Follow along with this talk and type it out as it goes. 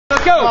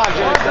Let's go. Come on,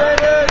 Jimmy.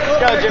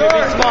 Let's go, Jimmy.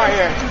 Be smart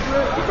here.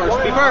 Be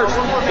first. Be first.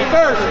 Be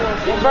first.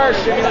 Be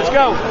first, Jimmy. Let's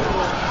go.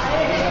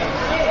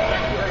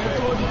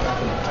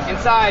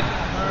 Inside.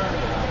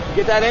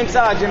 Get that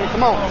inside, Jimmy.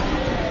 Come on.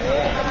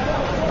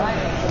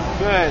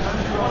 Good.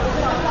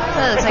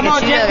 Come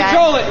on, Jim.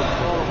 Control it.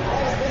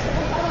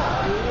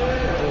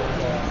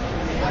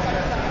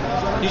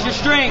 Use your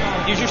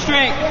strength. Use your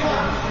strength.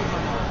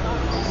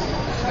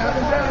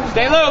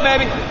 Stay low,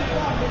 baby.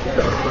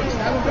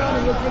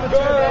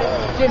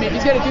 Jimmy, if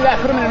he's going to do that,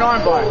 put him in an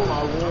arm bar.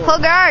 Pull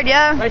guard,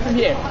 yeah. Right from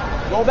here.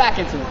 Roll back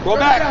into it. Roll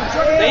back.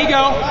 There you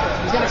go.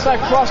 He's going to start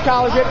cross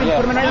collar gripping.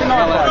 Put him in an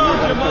arm bar.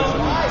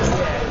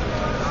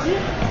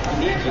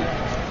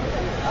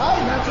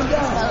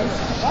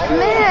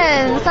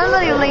 Man,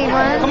 somebody lead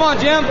one. Come on,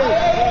 Jim.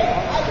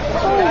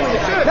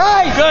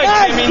 Nice. Good,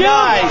 nice, Jimmy. Jim.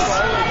 Nice.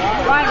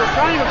 Triangle,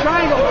 triangle,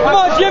 triangle. Come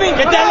on, Jimmy.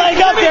 Get that leg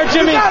up there,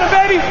 Jimmy. You got it,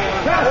 baby.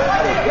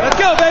 Let's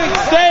go, baby.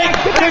 Stay.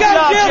 Good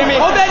job, Jimmy.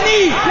 Hold that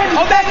knee.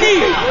 Hold that knee.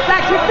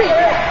 Back your feet.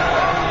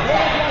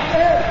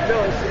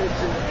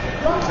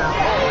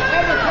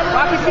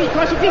 Cross your feet.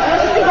 Cross your feet.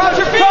 Cross your feet. Cross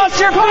your feet. Cross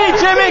your feet,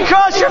 Jimmy.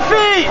 Cross your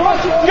feet.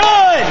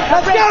 Good.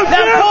 Let's go,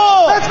 Jim. Now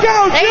pull. Let's go,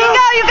 Jim. There you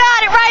go. You got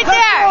it right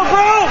there. Let's go,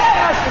 bro.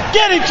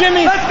 Get it,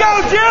 Jimmy. Let's go,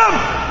 Jim.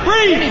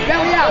 Breathe. Jimmy,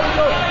 belly out.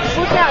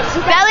 Slip out.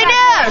 Slip belly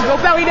out. down. Go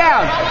belly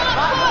down.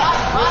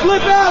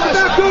 Slip out the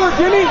back door,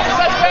 Jimmy. Let's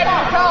back to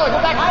the collar. Go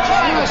back to the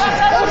triangle.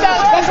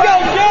 Let's go,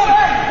 Jim.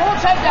 Pull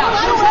his head down.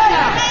 Pull his head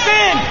down.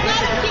 Spin.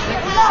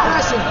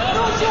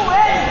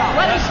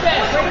 Let him spin.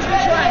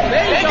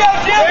 There you go,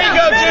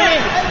 Jimmy.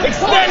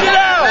 Extend it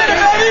out.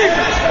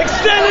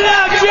 Extend it out.